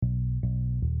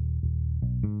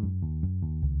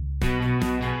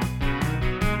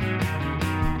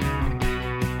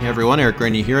Hey everyone, Eric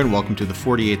Graney here, and welcome to the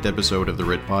 48th episode of the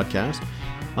RIT Podcast.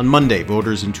 On Monday,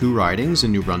 voters in two ridings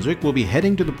in New Brunswick will be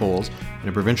heading to the polls in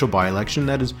a provincial by-election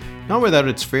that is not without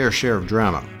its fair share of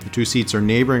drama. The two seats are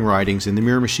neighbouring ridings in the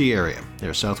Miramichi area. They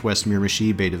are Southwest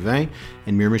Miramichi Baie-des-Vins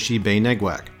and Miramichi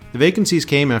Baie-Neguac. The vacancies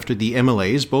came after the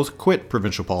MLAs both quit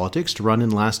provincial politics to run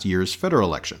in last year's federal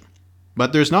election.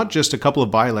 But there's not just a couple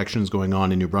of by-elections going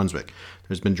on in New Brunswick.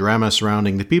 There's been drama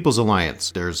surrounding the People's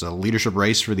Alliance. There's a leadership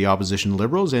race for the opposition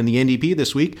Liberals, and the NDP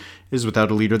this week is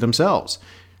without a leader themselves.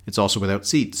 It's also without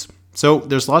seats. So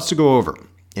there's lots to go over.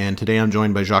 And today I'm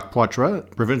joined by Jacques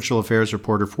Poitras, provincial affairs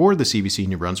reporter for the CBC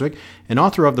New Brunswick, and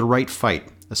author of The Right Fight,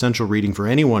 essential reading for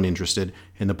anyone interested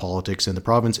in the politics in the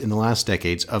province in the last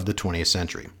decades of the 20th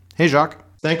century. Hey, Jacques.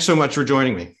 Thanks so much for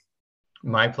joining me.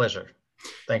 My pleasure.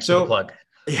 Thanks for the plug.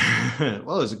 Yeah,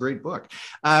 well, it's a great book.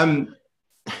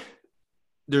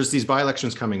 There's these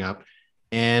by-elections coming up,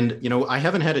 and I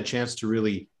haven't had a chance to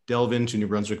really delve into New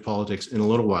Brunswick politics in a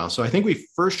little while. So I think we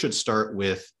first should start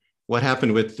with what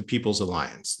happened with the People's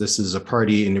Alliance. This is a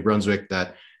party in New Brunswick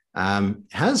that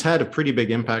has had a pretty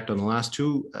big impact on the last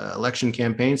two election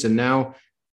campaigns, and now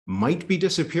might be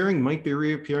disappearing, might be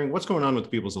reappearing. What's going on with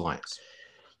the People's Alliance?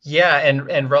 Yeah,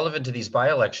 and relevant to these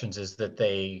by-elections is that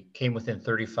they came within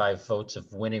 35 votes of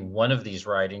winning one of these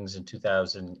ridings in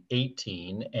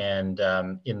 2018, and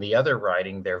in the other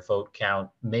riding, their vote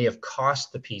count may have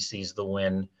cost the PCs the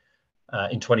win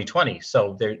in 2020.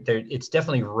 So it's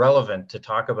definitely relevant to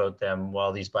talk about them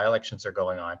while these by-elections are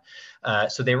going on.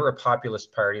 So they were a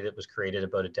populist party that was created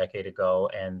about a decade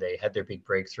ago, and they had their big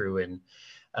breakthrough in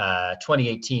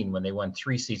 2018 when they won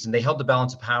 3 seats, and they held the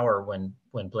balance of power when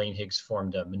Blaine Higgs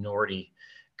formed a minority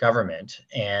government.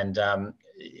 And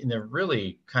in a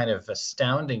really kind of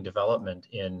astounding development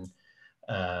in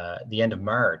the end of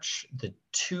March, the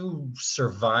two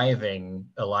surviving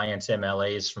Alliance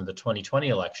MLAs from the 2020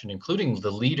 election, including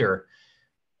the leader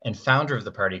and founder of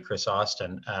the party, Chris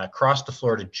Austin, crossed the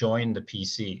floor to join the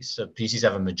PCs. So PCs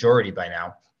have a majority by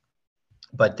now,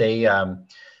 but they not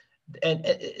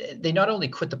only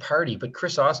quit the party, but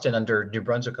Chris Austin, under New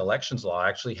Brunswick elections law,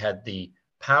 actually had the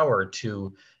power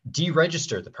to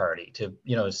deregister the party, to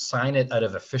sign it out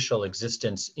of official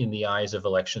existence in the eyes of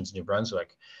Elections New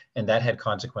Brunswick, and that had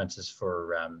consequences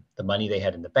for the money they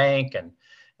had in the bank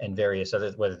and various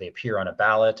other, whether they appear on a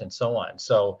ballot and so on.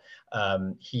 So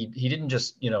he didn't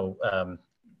just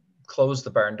close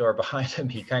the barn door behind him.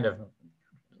 He kind of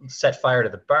set fire to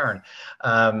the barn.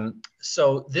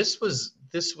 So this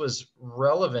was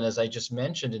relevant, as I just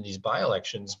mentioned, in these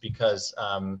by-elections because,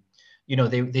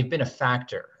 they've been a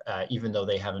factor, even though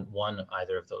they haven't won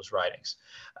either of those ridings.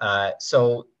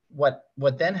 So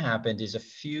what then happened is a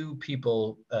few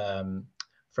people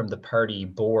from the party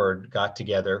board got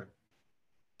together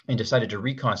and decided to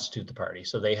reconstitute the party.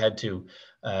 So they had to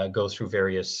go through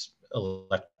various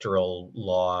electoral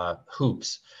law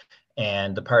hoops.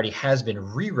 And the party has been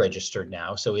re-registered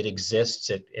now, so it exists.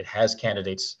 It has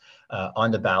candidates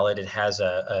on the ballot. It has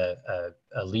a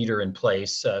leader in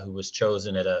place who was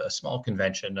chosen at a small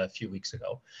convention a few weeks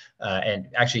ago. And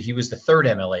actually, he was the third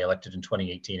MLA elected in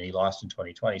 2018, and he lost in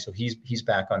 2020. So he's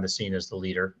back on the scene as the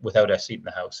leader without a seat in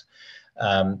the House.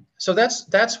 So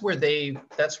that's where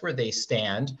they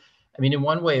stand. I mean, in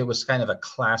one way, it was kind of a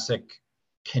classic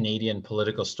Canadian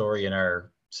political story in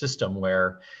our system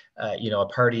where a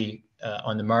party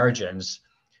on the margins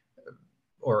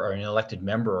or an elected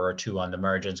member or two on the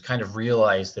margins kind of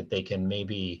realize that they can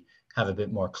maybe have a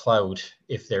bit more clout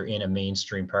if they're in a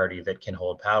mainstream party that can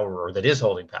hold power or that is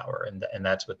holding power, and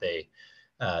that's what they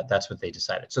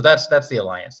decided. So that's the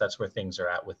alliance. That's where things are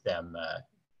at with them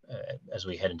as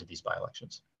we head into these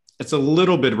by-elections. It's a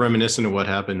little bit reminiscent of what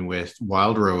happened with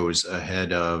Wildrose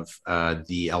ahead of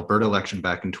the Alberta election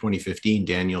back in 2015.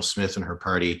 Danielle Smith and her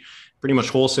party pretty much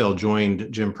wholesale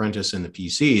joined Jim Prentice in the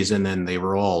PCs, and then they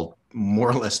were all more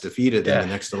or less defeated in the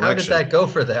next election. How did that go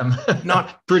for them?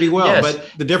 Not pretty well, Yes.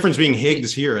 But the difference being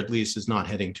Higgs here at least is not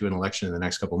heading to an election in the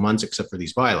next couple of months, except for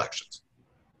these by-elections.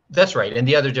 That's right. And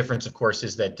the other difference, of course,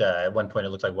 is that at one point it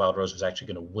looked like Wildrose was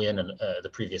actually going to win the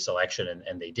previous election,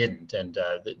 and they didn't. And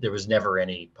there was never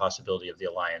any possibility of the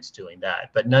alliance doing that.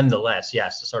 But nonetheless,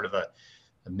 yes, sort of a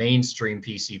mainstream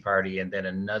PC party and then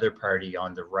another party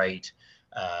on the right,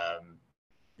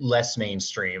 less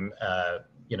mainstream,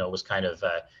 was kind of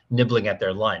nibbling at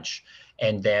their lunch.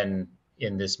 And then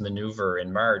in this maneuver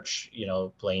in March,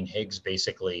 Blaine Higgs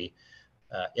basically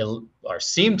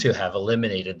seem to have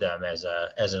eliminated them as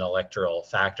an electoral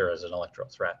factor, as an electoral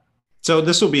threat. So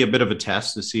this will be a bit of a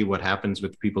test to see what happens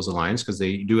with the People's Alliance, because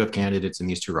they do have candidates in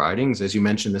these two ridings. As you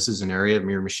mentioned, this is an area of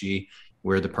Miramichi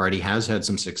where the party has had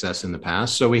some success in the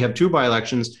past. So we have two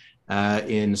by-elections.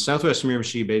 in Southwest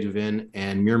Miramichi Bay du Vin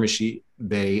and Miramichi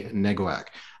Bay Neguac.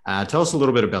 Tell us a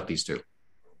little bit about these two.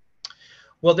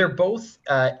 Well, they're both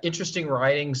interesting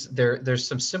ridings. There's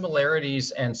some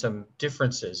similarities and some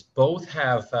differences. Both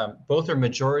are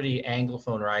majority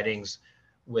Anglophone ridings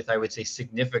with, I would say,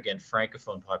 significant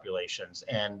Francophone populations.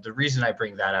 And the reason I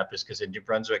bring that up is because in New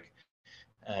Brunswick,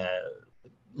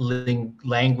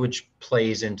 language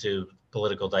plays into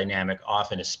political dynamic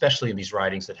often, especially in these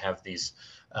ridings that have these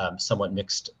somewhat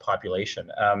mixed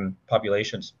populations.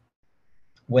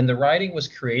 When the riding was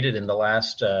created in the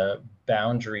last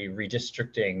boundary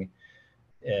redistricting,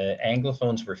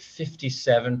 Anglophones were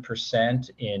 57%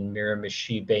 in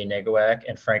Miramichi Bay Neguac,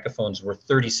 and Francophones were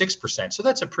 36%. So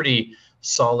that's a pretty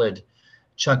solid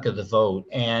chunk of the vote.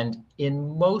 And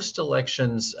in most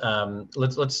elections,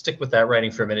 let's stick with that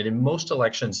riding for a minute. In most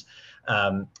elections,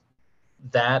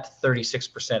 that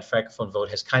 36% Francophone vote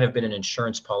has kind of been an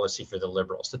insurance policy for the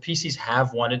Liberals. The PCs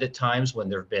have won it at times when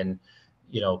there have been,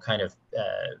 kind of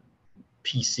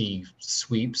PC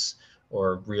sweeps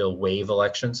or real wave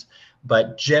elections.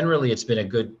 But generally, it's been a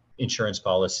good insurance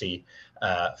policy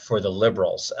for the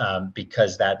Liberals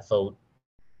because that vote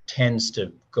tends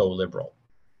to go Liberal.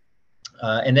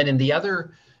 And then in the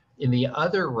other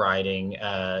riding,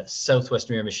 Southwest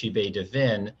Miramichi Bay du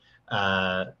Vin,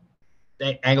 the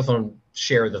Anglophone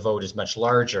share of the vote is much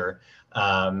larger.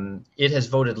 It has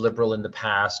voted Liberal in the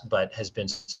past, but has been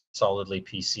solidly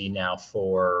PC now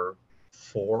for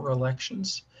 4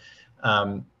 elections.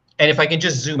 And if I can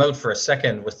just zoom out for a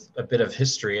second with a bit of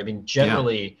history, I mean,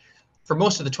 generally, for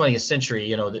most of the 20th century,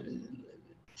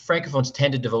 Francophones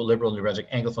tended to vote Liberal in New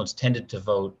Brunswick, Anglophones tended to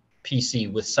vote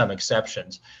PC with some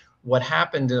exceptions. What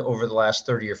happened over the last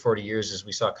 30 or 40 years is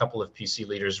we saw a couple of PC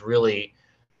leaders really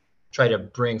try to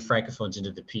bring Francophones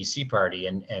into the PC party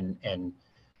and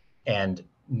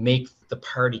make the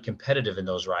party competitive in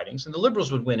those ridings. And the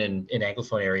Liberals would win in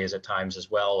Anglophone areas at times as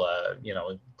well,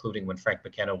 including when Frank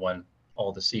McKenna won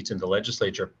all the seats in the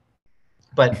legislature.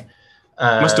 But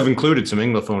must have included some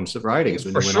Anglophone ridings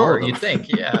when for you win sure, all of them. you'd think,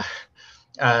 yeah.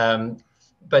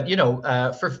 But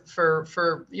for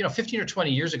 15 or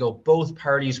 20 years ago, both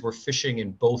parties were fishing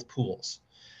in both pools,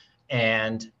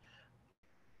 and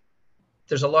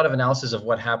there's a lot of analysis of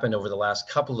what happened over the last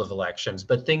couple of elections,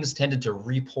 but things tended to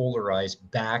repolarize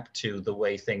back to the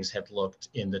way things had looked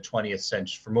in the 20th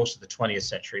century, for most of the 20th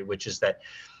century, which is that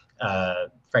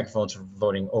Francophones were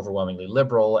voting overwhelmingly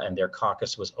Liberal, and their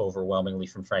caucus was overwhelmingly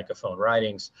from Francophone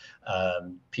ridings.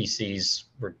 PCs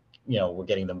were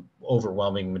getting the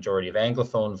overwhelming majority of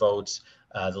Anglophone votes.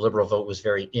 The Liberal vote was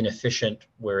very inefficient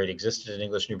where it existed in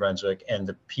English New Brunswick, and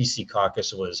the PC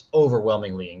caucus was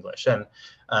overwhelmingly English. And,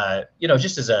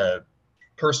 just as a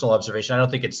personal observation, I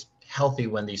don't think it's healthy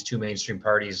when these two mainstream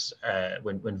parties,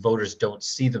 when voters don't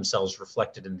see themselves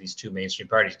reflected in these two mainstream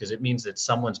parties, because it means that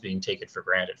someone's being taken for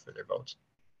granted for their votes.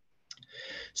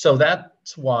 So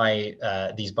that's why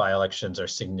these by-elections are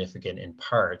significant in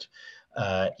part.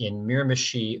 In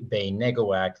Miramichi Bay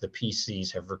Neguac, the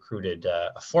PCs have recruited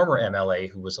a former MLA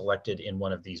who was elected in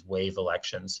one of these wave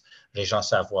elections, Régent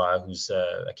Savoie, who's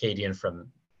Acadian from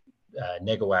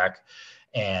Neguac.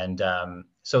 And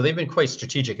so they've been quite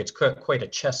strategic. It's quite a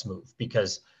chess move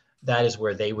because that is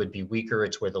where they would be weaker.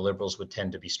 It's where the Liberals would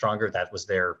tend to be stronger. That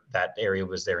area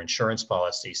was their insurance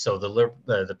policy. So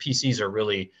the PCs are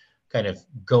really kind of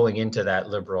going into that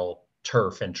Liberal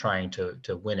turf and trying to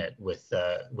win it with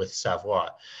Savoie.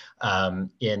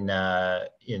 In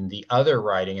the other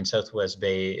riding in Southwest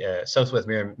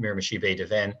Miramichi Bay du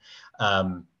Vin,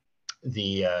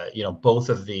 both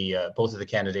of the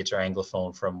candidates are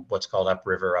Anglophone from what's called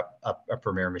upriver,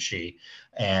 upper Miramichi,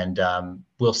 and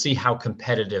we'll see how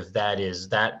competitive that is.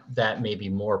 That may be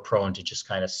more prone to just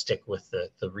kind of stick with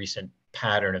the recent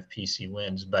pattern of PC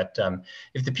wins. But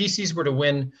if the PCs were to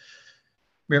win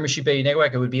Miramichi Bay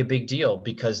Neguac, it would be a big deal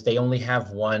because they only have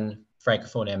one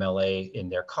Francophone MLA in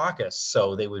their caucus.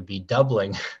 So they would be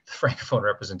doubling the Francophone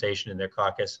representation in their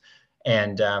caucus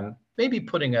and maybe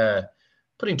putting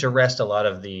to rest a lot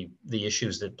of the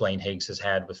issues that Blaine Higgs has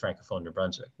had with Francophone New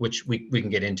Brunswick, which we can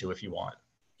get into if you want.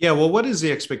 Yeah, well, what is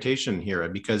the expectation here?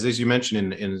 Because as you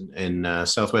mentioned in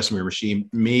Southwest Miramichi,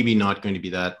 maybe not going to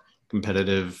be that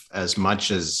competitive as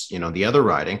much as the other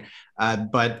riding.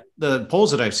 But the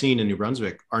polls that I've seen in New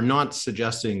Brunswick are not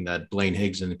suggesting that Blaine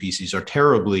Higgs and the PCs are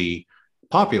terribly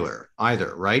popular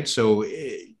either, right? So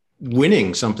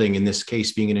winning something, in this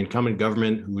case being an incumbent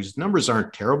government whose numbers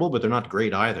aren't terrible, but they're not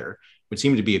great either, would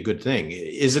seem to be a good thing.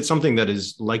 Is it something that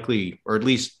is likely, or at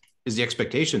least is the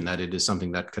expectation that it is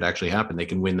something that could actually happen? They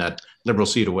can win that Liberal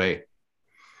seat away.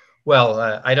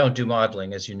 Well, I don't do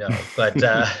modeling, as you know, but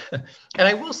and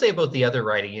I will say about the other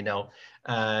writing,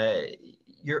 uh,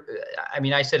 you're, I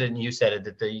mean, I said it and you said it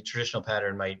that the traditional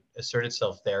pattern might assert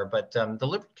itself there, but the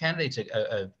Liberal candidate's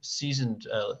a seasoned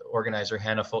organizer,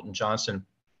 Hannah Fulton Johnson.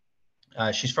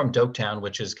 She's from Doketown,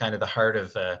 which is kind of the heart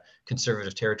of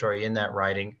conservative territory in that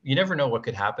riding. You never know what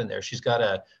could happen there. She's got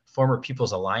a former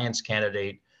People's Alliance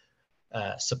candidate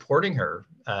supporting her,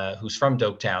 who's from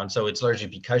Doketown. So it's largely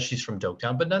because she's from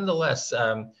Doketown, but nonetheless,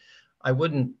 I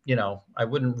wouldn't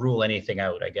rule anything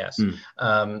out, I guess.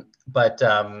 And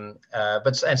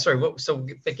sorry,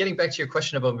 but getting back to your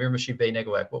question about Miramichi Bay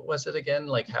Negawak, what was it again?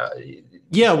 Like how?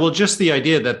 Yeah, well, just the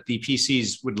idea that the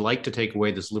PCs would like to take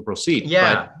away this Liberal seat.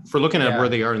 Yeah. But for looking at where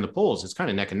they are in the polls, it's kind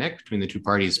of neck and neck between the two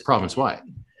parties province-wide.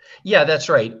 Yeah, that's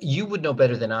right. You would know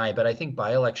better than I, but I think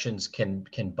by-elections can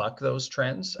buck those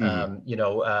trends.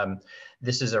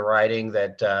 This is a riding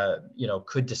that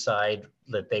could decide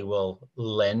that they will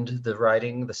lend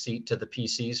the seat to the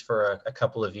PCs for a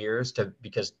couple of years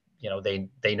because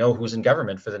they know who's in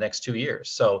government for the next 2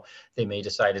 years, so they may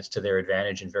decide it's to their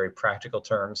advantage in very practical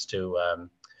terms to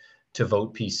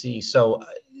vote PC. So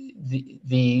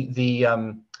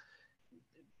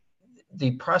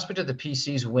the prospect of the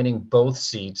PCs winning both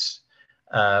seats,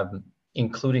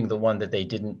 including the one that they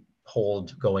didn't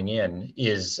hold going in,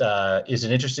 is an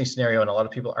interesting scenario, and a lot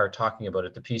of people are talking about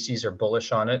it. The PCs are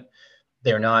bullish on it.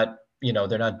 They're not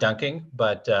dunking,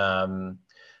 but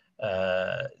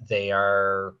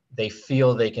they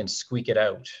feel they can squeak it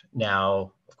out.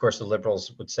 Now, of course, the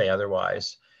Liberals would say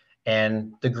otherwise.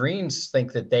 And the Greens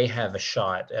think that they have a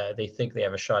shot. They think they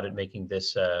have a shot at making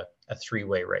this a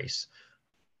three-way race.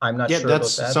 I'm not sure about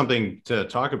that. That's something to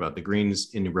talk about. The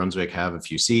Greens in New Brunswick have a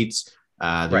few seats.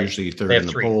 They're usually third in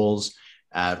the polls.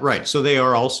 Right. So they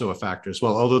are also a factor as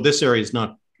well, although this area is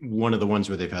not one of the ones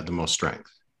where they've had the most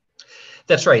strength.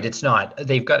 That's right. It's not.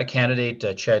 They've got a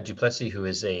candidate, Chad Duplessis, who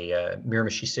is a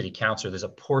Miramichi City Councillor. There's a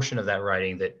portion of that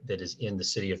riding that is in the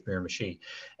city of Miramichi,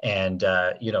 and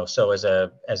so as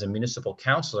a municipal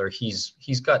councillor,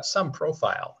 he's got some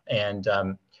profile, and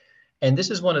this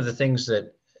is one of the things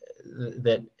that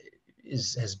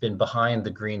has been behind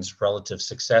the Greens' relative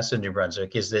success in New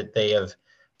Brunswick, is that they have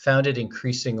found it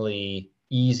increasingly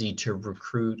easy to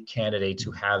recruit candidates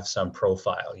who have some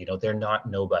profile. They're not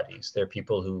nobodies. They're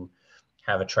people who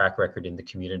have a track record in the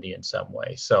community in some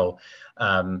way. So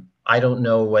I don't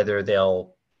know whether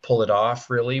they'll pull it off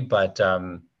really, but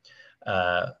they're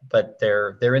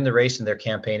in the race and they're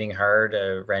campaigning hard.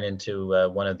 Ran into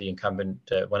one of the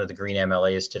Green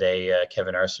MLAs today,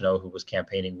 Kevin Arsenault, who was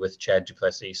campaigning with Chad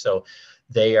Duplessis. So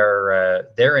they're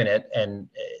in it, and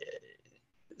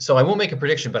so I won't make a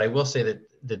prediction, but I will say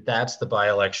that's the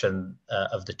by-election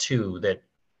of the two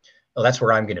that's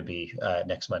where I'm going to be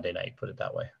next Monday night. Put it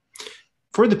that way.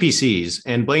 For the PCs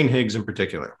and Blaine Higgs in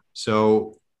particular.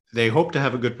 So they hope to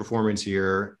have a good performance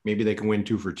here. Maybe they can win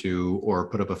 2 for 2 or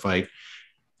put up a fight.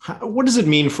 What does it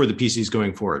mean for the PCs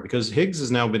going forward? Because Higgs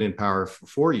has now been in power for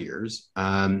 4 years.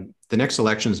 The next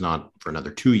election is not for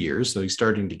another 2 years. So he's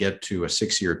starting to get to a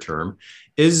 6-year term.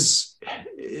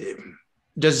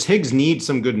 Does Higgs need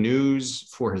some good news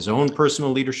for his own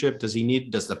personal leadership? Does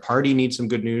the party need some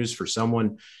good news for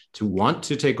someone to want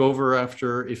to take over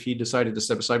if he decided to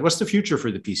step aside? What's the future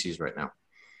for the PCs right now?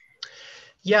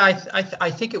 Yeah, I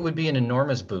think it would be an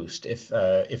enormous boost if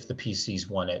the PCs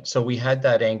won it. So we had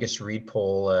that Angus Reid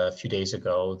poll a few days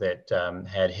ago that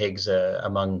had Higgs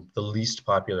among the least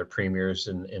popular premiers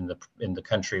in the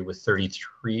country with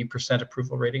 33%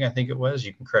 approval rating, I think it was.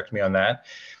 You can correct me on that.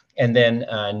 And then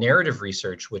Narrative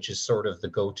Research, which is sort of the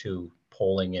go-to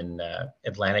polling in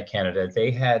Atlantic Canada,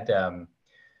 they had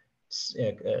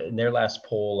in their last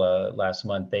poll last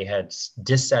month, they had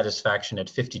dissatisfaction at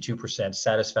 52%,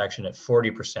 satisfaction at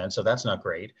 40%. So that's not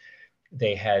great.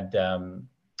 They had the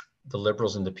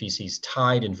Liberals and the PCs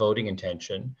tied in voting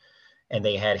intention, and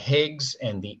they had Higgs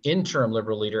and the interim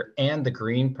Liberal leader and the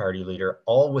Green Party leader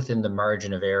all within the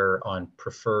margin of error on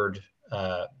preferred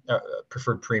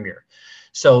premier.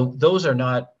 So those are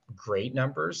not great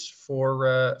numbers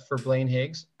for Blaine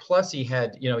Higgs. Plus, he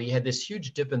had this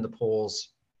huge dip in the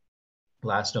polls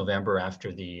last November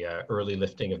after the early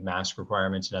lifting of mask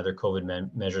requirements and other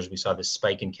COVID measures. We saw this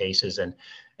spike in cases, and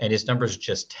his numbers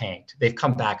just tanked. They've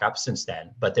come back up since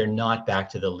then, but they're not back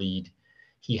to the lead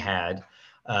he had.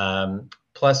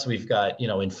 Plus, we've got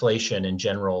inflation in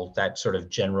general, that sort of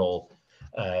general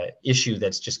issue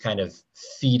that's just kind of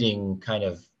feeding kind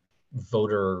of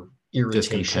voter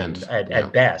irritation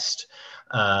at best.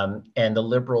 And the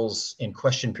Liberals in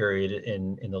question period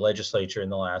in the legislature in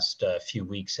the last few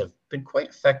weeks have been quite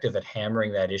effective at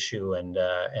hammering that issue, and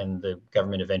the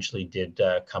government eventually did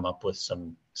come up with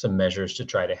some measures to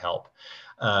try to help.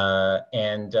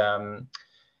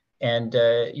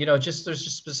 There's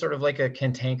just sort of like a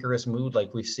cantankerous mood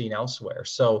like we've seen elsewhere.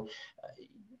 So,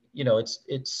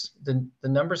 it's the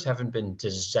numbers haven't been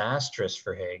disastrous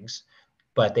for Higgs,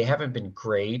 but they haven't been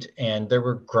great. And there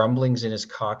were grumblings in his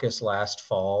caucus last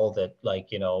fall that,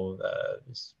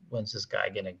 when's this guy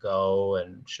going to go?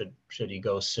 And should he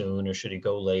go soon or should he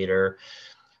go later?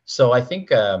 So I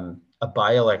think a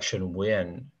by-election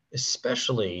win,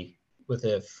 especially with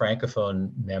a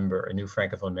new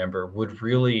Francophone member, would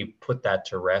really put that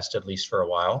to rest, at least for a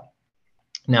while.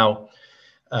 Now,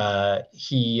 that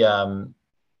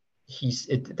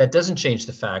doesn't change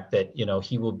the fact that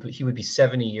he would be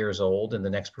 70 years old in the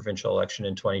next provincial election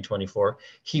in 2024.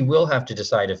 He will have to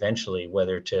decide eventually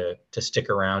whether to stick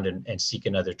around and seek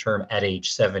another term at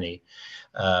age 70.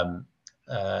 Joe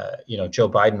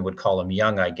Biden would call him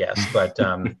young, I guess, but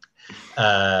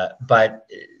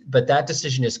that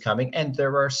decision is coming, and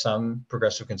there are some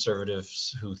progressive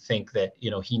conservatives who think that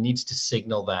he needs to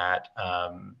signal that,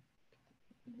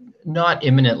 not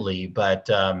imminently, but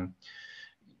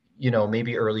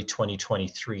maybe early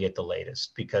 2023 at the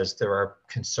latest, because there are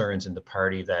concerns in the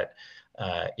party that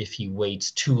if he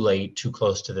waits too late, too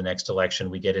close to the next election,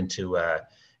 we get into a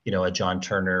John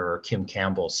Turner or Kim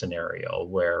Campbell scenario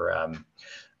where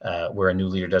a new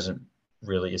leader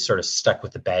is sort of stuck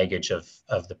with the baggage of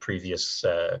the previous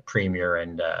premier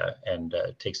and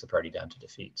takes the party down to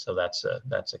defeat. So that's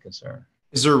a concern.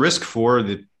 Is there a risk for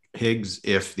the Higgs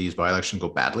if these by-elections go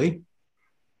badly?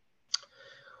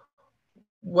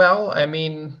 Well, I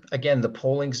mean, again, the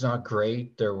polling's not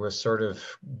great. There was sort of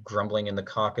grumbling in the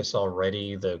caucus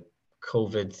already. The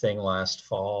COVID thing last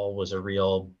fall was a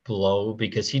real blow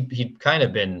because he'd kind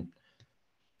of been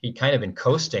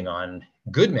coasting on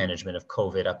good management of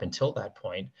COVID up until that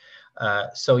point.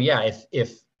 So yeah, I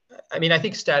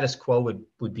think status quo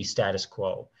would be status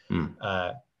quo.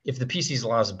 If the PC's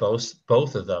lost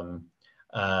both of them,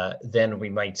 then we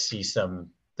might see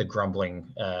the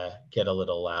grumbling get a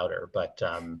little louder. But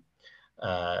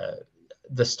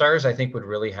the stars, I think, would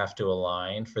really have to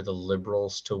align for the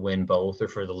Liberals to win both, or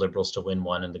for the Liberals to win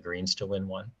one and the Greens to win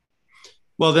one.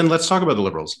 Well, then let's talk about the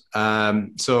Liberals.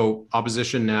 So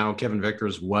opposition now, Kevin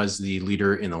Vickers was the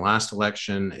leader in the last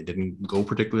election. It didn't go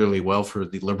particularly well for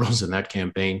the Liberals in that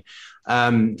campaign.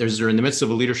 They're in the midst of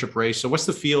a leadership race. So what's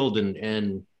the field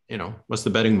and what's the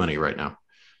betting money right now?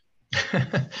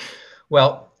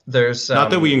 Well, there's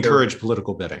not that we encourage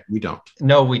political betting. We don't.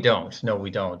 No, we don't.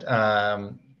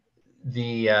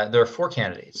 There are four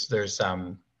candidates. There's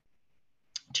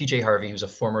TJ Harvey, who's a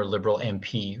former Liberal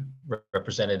MP,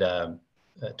 represented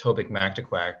Tobic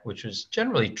Mactaquac, which was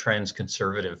generally trends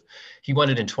conservative. He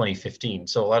won it in 2015.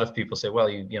 So a lot of people say, well,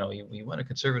 he won a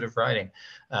conservative riding.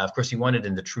 Of course, he won it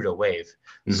in the Trudeau wave.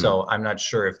 Mm-hmm. So I'm not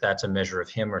sure if that's a measure of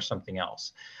him or something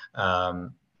else.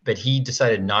 But he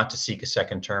decided not to seek a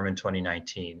second term in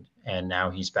 2019, and now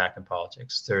he's back in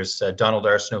politics. There's Donald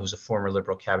Arsenault, who's a former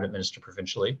Liberal cabinet minister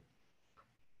provincially.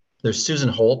 There's Susan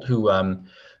Holt, who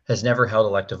has never held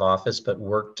elective office, but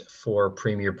worked for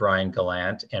Premier Brian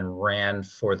Gallant and ran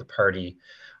for the party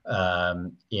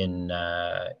in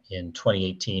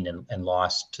 2018 and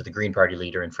lost to the Green Party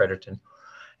leader in Fredericton.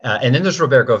 And then there's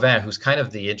Robert Gauvin, who's kind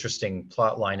of the interesting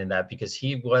plot line in that, because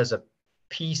he was a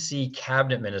PC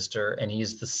cabinet minister, and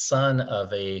he's the son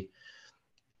of a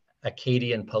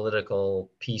Acadian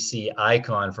political PC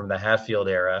icon from the Hatfield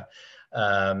era.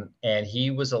 And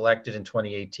he was elected in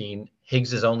 2018,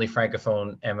 Higgs's only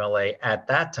Francophone MLA at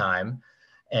that time.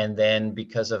 And then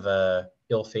because of a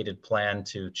ill-fated plan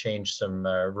to change some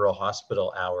rural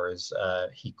hospital hours,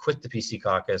 he quit the PC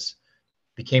caucus,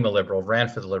 became a Liberal, ran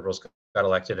for the Liberals, got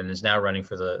elected, and is now running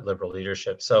for the Liberal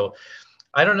leadership. So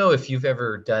I don't know if you've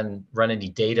ever run any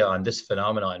data on this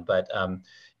phenomenon, but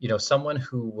someone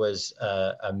who was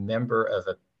a member of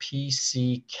a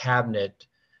PC cabinet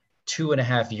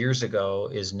 2.5 years ago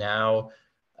is now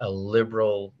a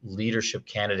Liberal leadership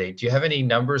candidate. Do you have any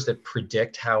numbers that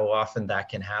predict how often that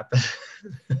can happen?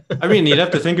 I mean, you'd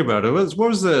have to think about it. What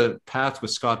was the path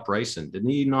with Scott Bryson? Didn't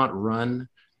he not run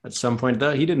at some point?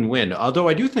 He didn't win. Although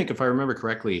I do think, if I remember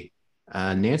correctly,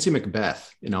 Nancy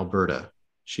Macbeth in Alberta,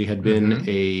 she had been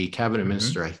a cabinet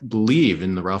minister, I believe,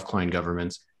 in the Ralph Klein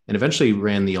governments, and eventually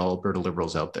ran the Alberta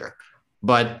Liberals out there.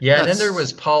 But yeah, and then there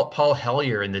was Paul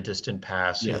Hellyer in the distant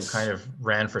past, who kind of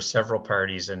ran for several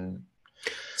parties. And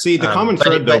see, the common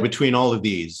thread, though, between all of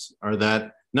these are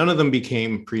that none of them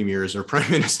became premiers or prime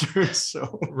ministers.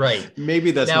 So Right.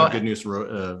 maybe that's Now, not good news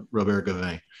for Robert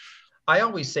Gauvin. I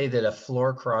always say that a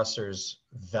floor crosser's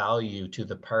value to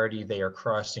the party they are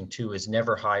crossing to is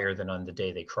never higher than on the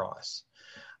day they cross.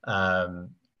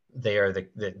 They are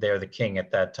the king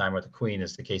at that time, or the queen,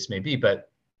 as the case may be. But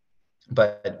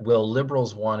will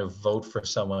Liberals want to vote for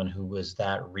someone who was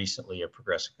that recently a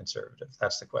progressive conservative?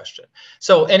 That's the question.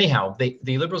 So anyhow, the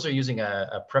Liberals are using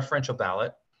a preferential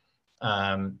ballot.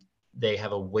 They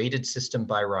have a weighted system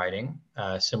by riding,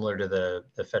 similar to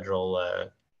the federal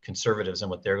Conservatives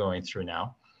and what they're going through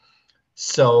now.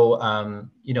 So,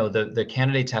 the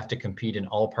candidates have to compete in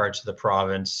all parts of the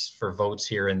province for votes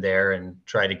here and there and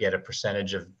try to get a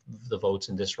percentage of the votes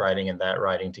in this riding and that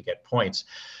riding to get points.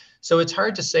 So it's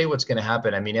hard to say what's going to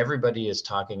happen. I mean, everybody is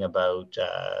talking about,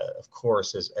 of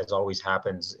course, as always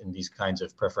happens in these kinds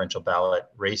of preferential ballot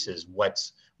races,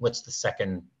 what's the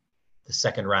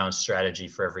second round strategy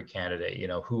for every candidate?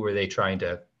 Who are they trying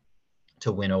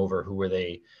to win over?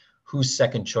 Whose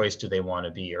second choice do they want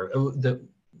to be? Or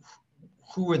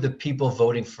who are the people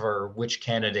voting for which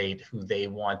candidate who they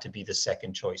want to be the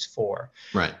second choice for?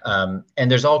 Right.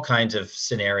 And there's all kinds of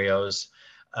scenarios.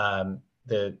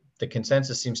 The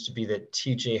consensus seems to be that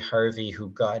TJ Harvey, who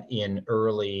got in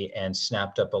early and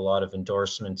snapped up a lot of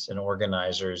endorsements and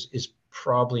organizers, is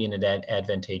probably in an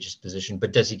advantageous position.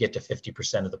 But does he get to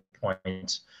 50% of the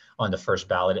points on the first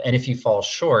ballot? And if he falls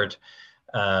short,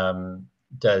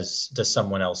 does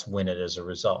someone else win it as a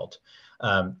result?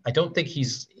 I don't think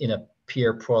he's in a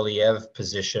Pierre Poilievre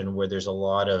position where there's a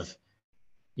lot of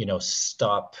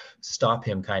stop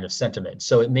him kind of sentiment.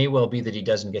 So it may well be that he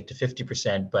doesn't get to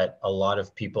 50%, but a lot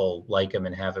of people like him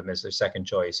and have him as their second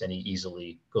choice, and he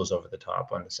easily goes over the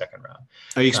top on the second round.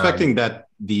 Are you expecting that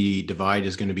the divide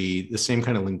is going to be the same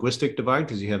kind of linguistic divide?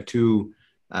 Because you have two,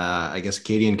 I guess,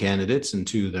 Acadian candidates and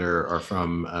two that are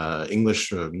from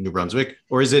English, New Brunswick,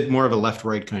 or is it more of a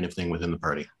left-right kind of thing within the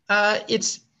party?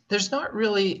 There's not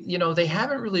really, they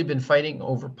haven't really been fighting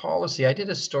over policy. I did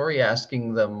a story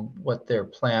asking them what their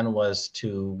plan was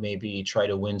to maybe try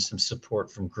to win some support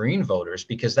from Green voters,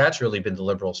 because that's really been the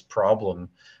Liberals' problem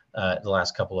the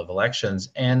last couple of elections.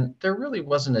 And there really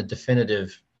wasn't a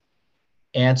definitive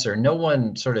answer. No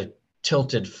one sort of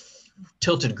tilted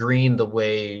Green the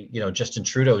way, Justin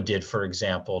Trudeau did, for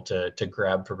example, to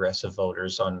grab progressive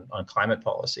voters on climate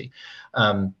policy.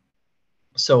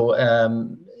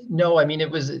 No, I mean,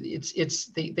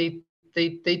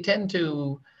 they tend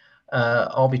to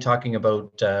all be talking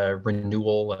about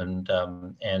renewal and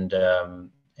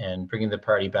bringing the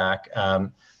party back.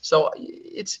 So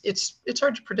it's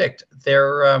hard to predict.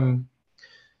 There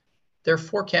are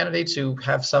four candidates who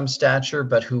have some stature,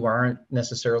 but who aren't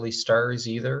necessarily stars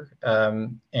either.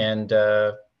 And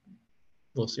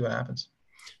we'll see what happens.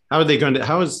 How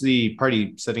is the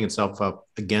party setting itself up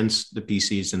against the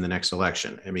PCs in the next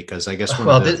election? And because I guess one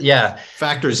of the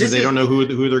factors is they don't know who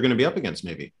they're going to be up against,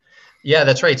 maybe. Yeah,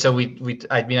 that's right. So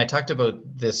I talked about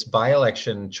this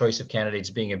by-election choice of candidates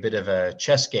being a bit of a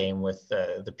chess game with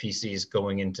the PCs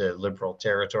going into Liberal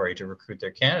territory to recruit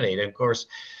their candidate. And of course,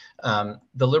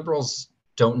 the Liberals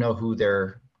don't know who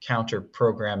they're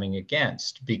counter-programming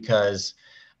against because,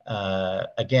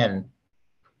 again,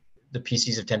 the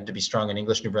PCs have tended to be strong in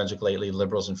English New Brunswick lately,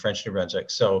 Liberals in French New Brunswick.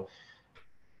 So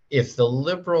if the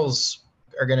Liberals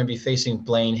are going to be facing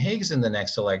Blaine Higgs in the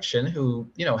next election, who,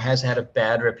 has had a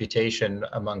bad reputation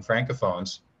among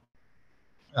Francophones,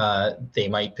 they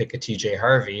might pick a TJ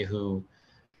Harvey who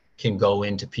can go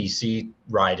into PC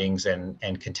ridings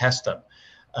and contest them.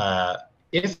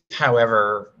 If,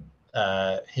 however,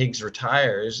 Higgs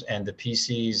retires and the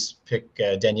PCs pick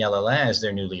Daniel Alain as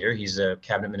their new leader, he's a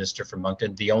cabinet minister from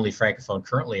Moncton, the only Francophone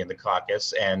currently in the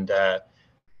caucus, and a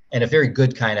very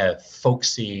good kind of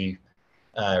folksy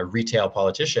retail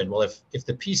politician. Well, if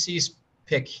the PCs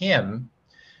pick him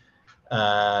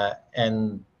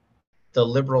and the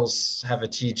Liberals have a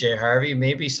TJ Harvey,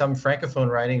 maybe some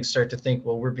Francophone ridings start to think,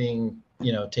 well, we're being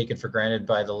taken for granted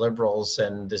by the Liberals,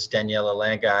 and this Daniel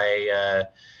Alain guy,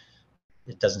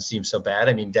 it doesn't seem so bad.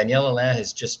 I mean, Daniel Alain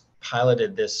has just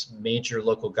piloted this major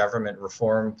local government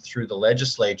reform through the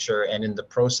legislature, and in the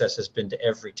process has been to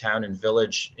every town and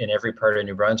village in every part of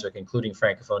New Brunswick, including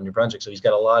Francophone New Brunswick. So he's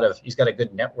got a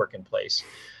good network in place.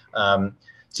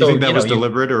 Do you think that was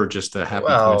deliberate or just a happy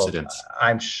coincidence?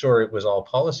 I'm sure it was all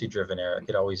policy driven, Eric.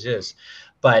 It always is.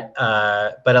 But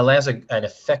Alain's an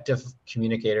effective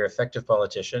communicator, effective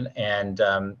politician, and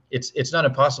it's not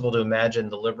impossible to imagine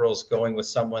the Liberals going with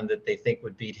someone that they think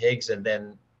would beat Higgs, and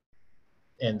then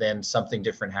something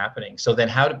different happening. So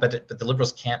then but the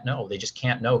Liberals can't know. They just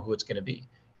can't know who it's going to be,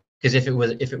 because if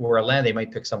it were Alain, they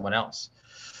might pick someone else.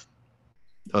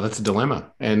 Oh, that's a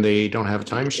dilemma, and they don't have a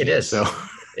time It machine. So,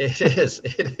 is. It is.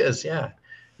 It is. Yeah.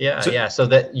 Yeah. so Yeah. So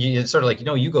that you it's sort of like,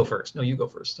 no, you go first. No, you go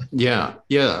first. yeah,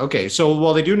 yeah, okay. So,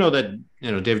 well, they do know that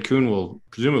David Kuhn will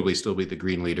presumably still be the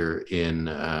Green leader in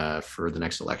for the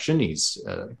next election. He's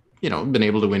been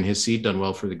able to win his seat, done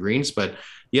well for the Greens. But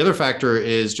the other factor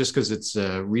is just because it's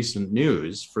recent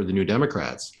news for the New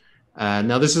Democrats.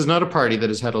 Now, this is not a party that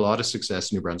has had a lot of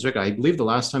success in New Brunswick. I believe the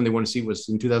last time they won a seat was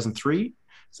in 2003.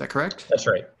 Is that correct? That's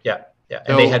right. Yeah. Yeah.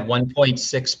 And they So had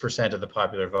 1.6% of the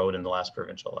popular vote in the last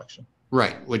provincial election.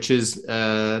 right, which is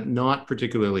not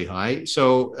particularly high.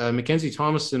 So Mackenzie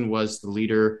Thomason was the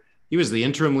leader. He was the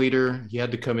interim leader. He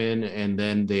had to come in, and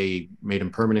then they made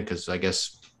him permanent because I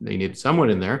guess they needed someone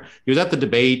in there. He was at the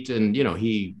debate, and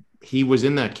he was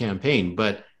in that campaign.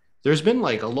 But there's been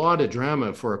like a lot of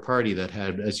drama for a party that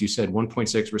had, as you said,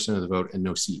 1.6% of the vote and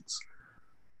no seats.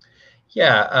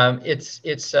 Yeah,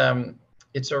 it's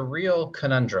a real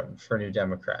conundrum for New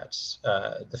Democrats,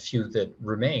 the few that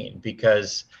remain,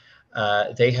 because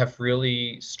they have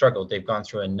really struggled. They've gone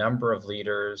through a number of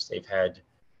leaders. They've had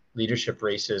leadership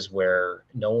races where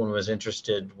no one was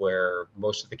interested, where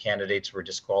most of the candidates were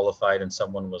disqualified and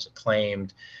someone was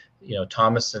acclaimed.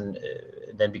 Thomason,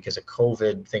 then because of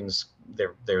COVID,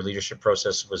 their leadership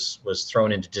process was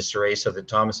thrown into disarray, so that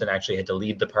Thomason actually had to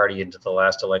lead the party into the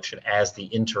last election as the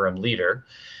interim leader,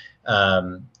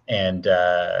 and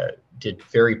did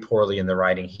very poorly in the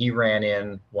riding he ran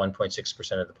in,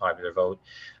 1.6% of the popular vote.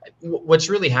 What's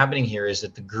really happening here is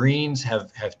that the Greens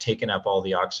have taken up all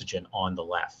the oxygen on the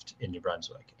left in New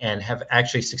Brunswick and have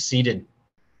actually succeeded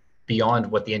beyond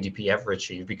what the NDP ever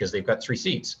achieved, because they've got 3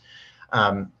 seats.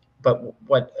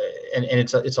 But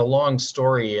it's a long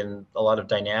story and a lot of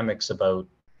dynamics about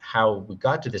how we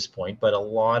got to this point, but a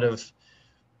lot of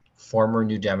former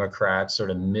New Democrats,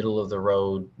 sort of middle of the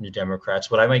road New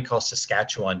Democrats, what I might call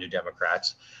Saskatchewan New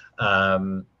Democrats,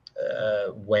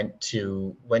 went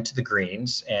to the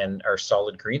Greens and are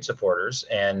solid Green supporters.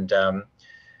 And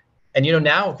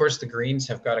now, of course, the Greens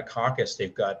have got a caucus.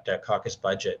 They've got a caucus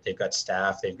budget. They've got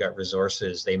staff. They've got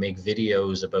resources. They make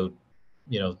videos about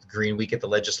Green Week at the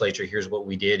legislature. Here's what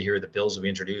we did. Here are the bills we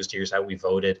introduced. Here's how we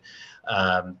voted.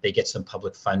 They get some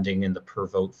public funding in the per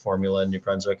vote formula in New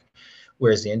Brunswick,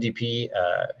 whereas the NDP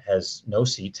has no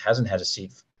seats, hasn't had a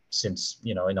seat since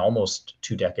in almost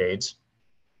 2 decades.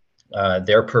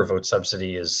 Their per vote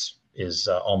subsidy is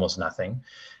almost nothing,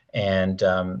 and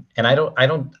I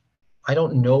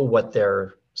don't know what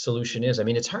their solution is. I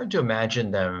mean, it's hard to imagine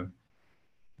them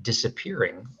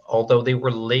disappearing, although they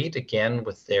were late again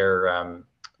with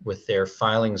their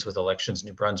filings with Elections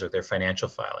New Brunswick, their financial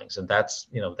filings, and that's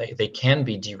they can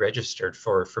be deregistered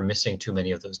for missing too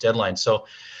many of those deadlines. So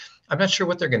I'm not sure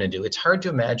what they're going to do. It's hard to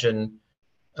imagine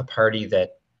a party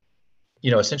that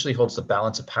essentially holds the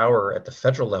balance of power at the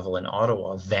federal level in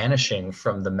Ottawa vanishing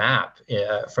from the map,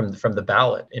 from the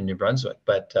ballot in New Brunswick.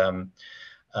 But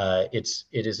it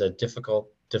is a difficult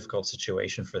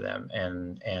situation for them,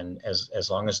 and as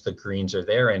long as the Greens are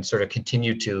there and sort of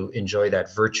continue to enjoy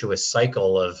that virtuous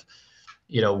cycle of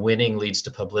winning leads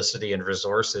to publicity and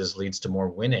resources leads to more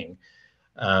winning,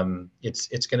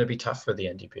 it's going to be tough for the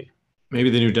NDP. Maybe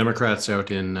the New Democrats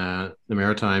out in the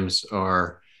Maritimes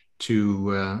are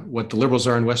to what the Liberals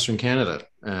are in Western Canada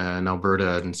and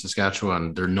Alberta and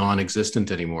Saskatchewan. They're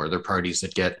non-existent anymore. They're parties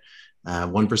that get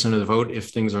 1% of the vote if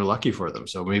things are lucky for them.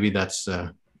 So maybe that's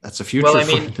a future for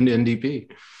the NDP.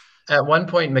 At one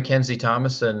point, Mackenzie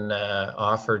Thomason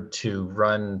offered to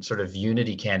run sort of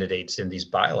unity candidates in these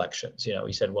by-elections.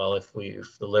 He said, well, if the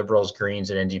Liberals, Greens,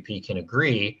 and NDP can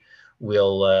agree,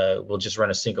 we'll just run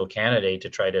a single candidate to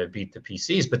try to beat the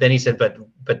PCs. But then he said, but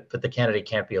the candidate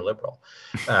can't be a Liberal.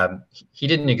 He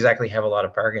didn't exactly have a lot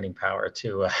of bargaining power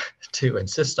to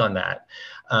insist on that.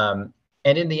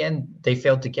 And in the end, they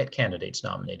failed to get candidates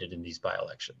nominated in these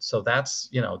by-elections. So that's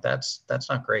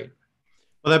not great.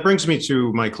 Well, that brings me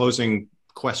to my closing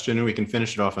question, and we can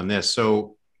finish it off on this.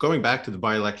 So going back to the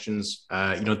by-elections,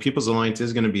 People's Alliance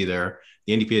is going to be there.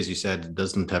 The NDP, as you said,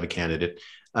 doesn't have a candidate.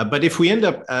 But if we end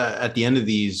up at the end of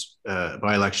these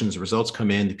by-elections, the results come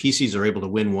in, the PCs are able to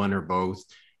win one or both,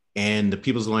 and the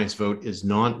People's Alliance vote is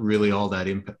not really all that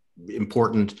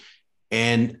important,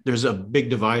 and there's a big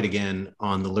divide again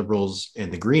on the Liberals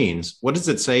and the Greens. What does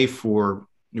it say for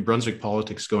New Brunswick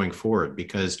politics going forward?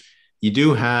 Because you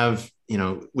do have,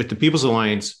 with the People's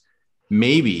Alliance,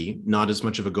 maybe not as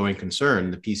much of a going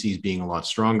concern, the PCs being a lot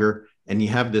stronger, and you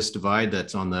have this divide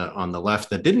that's on the left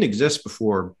that didn't exist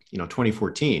before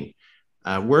 2014.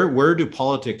 Where do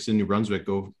politics in New Brunswick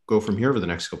go from here over the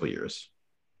next couple of years?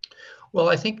 Well,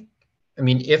 I think I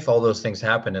mean, if all those things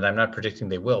happened, and I'm not predicting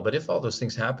they will, but if all those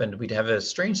things happened, we'd have a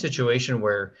strange situation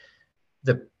where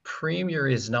the premier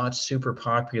is not super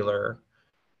popular,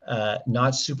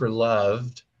 not super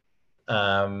loved,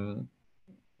 not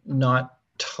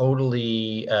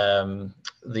totally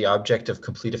the object of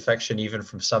complete affection, even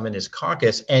from some in his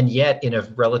caucus, and yet in a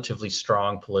relatively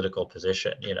strong political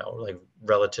position, like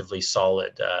relatively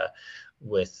solid,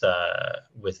 with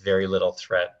very little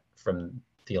threat from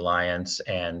the alliance,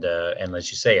 and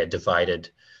as you say, a divided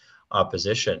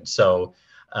opposition. So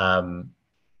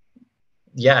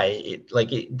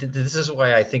this is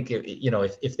why I think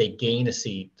if they gain a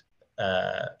seat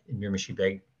in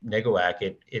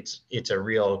Miramichi-Negowak, it's a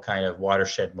real kind of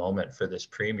watershed moment for this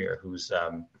premier who's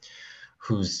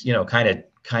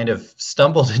kind of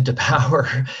stumbled into power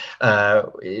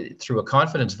through a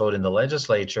confidence vote in the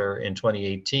legislature in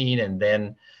 2018, and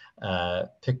then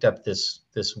picked up this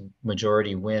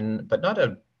majority win, but not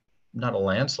a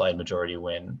landslide majority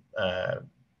win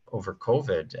over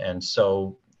COVID. And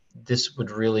so this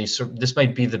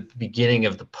might be the beginning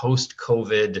of the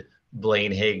post-COVID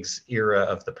Blaine Higgs era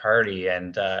of the party,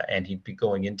 and he'd be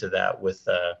going into that with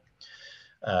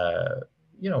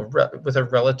with a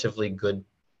relatively good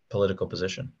political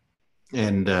position.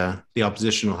 And the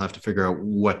opposition will have to figure out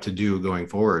what to do going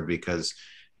forward, because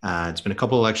it's been a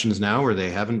couple elections now where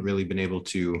they haven't really been able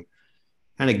to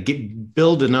kind of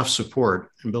build enough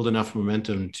support and build enough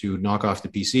momentum to knock off the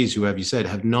PCs, who, have you said,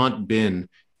 have not been,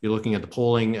 you're looking at the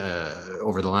polling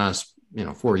over the last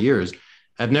 4 years,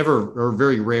 have never or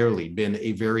very rarely been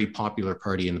a very popular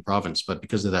party in the province. But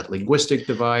because of that linguistic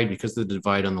divide, because of the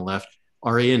divide on the left,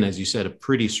 are in, as you said, a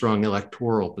pretty strong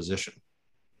electoral position.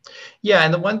 Yeah,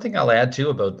 and the one thing I'll add too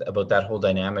about that whole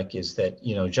dynamic is that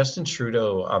Justin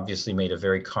Trudeau obviously made a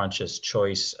very conscious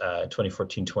choice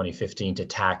 2014, 2015 to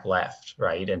tack left,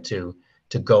 right, and to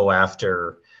go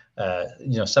after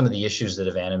some of the issues that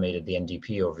have animated the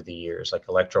NDP over the years, like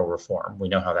electoral reform. We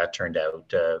know how that turned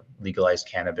out, legalized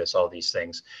cannabis, all these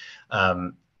things.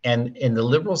 And the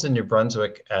Liberals in New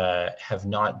Brunswick have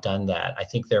not done that. I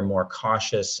think they're more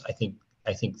cautious.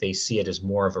 I think they see it as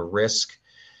more of a risk.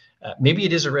 Maybe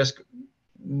it is a risk.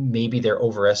 Maybe they're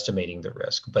overestimating the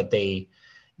risk, but they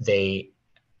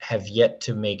have yet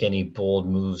to make any bold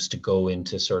moves to go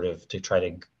into to try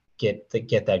to get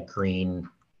that green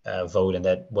vote and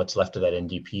that what's left of that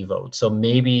NDP vote. So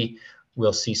maybe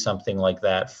we'll see something like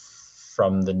that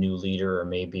from the new leader, or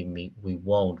maybe we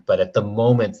won't. But at the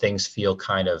moment, things feel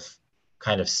kind of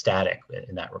static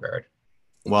in that regard.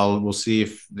 Well, we'll see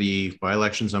if the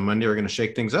by-elections on Monday are going to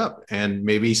shake things up, and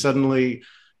maybe suddenly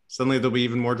there'll be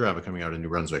even more drama coming out in New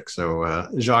Brunswick. So,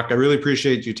 Jacques, I really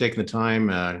appreciate you taking the time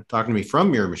talking to me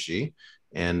from Miramichi,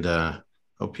 and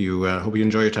hope you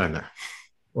enjoy your time there.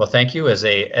 Well, thank you. As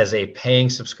a paying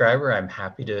subscriber, I'm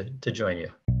happy to join you.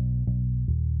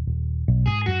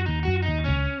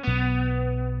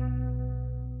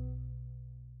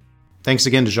 Thanks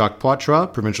again to Jacques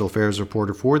Poitras, Provincial Affairs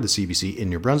reporter for the CBC in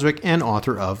New Brunswick and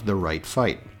author of The Right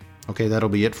Fight. Okay, that'll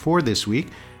be it for this week.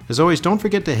 As always, don't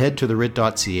forget to head to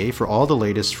therit.ca for all the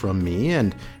latest from me,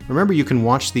 and remember, you can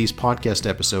watch these podcast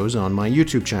episodes on my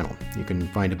YouTube channel. You can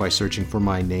find it by searching for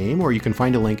my name, or you can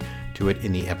find a link to it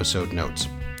in the episode notes.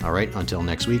 All right, until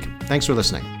next week, thanks for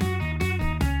listening.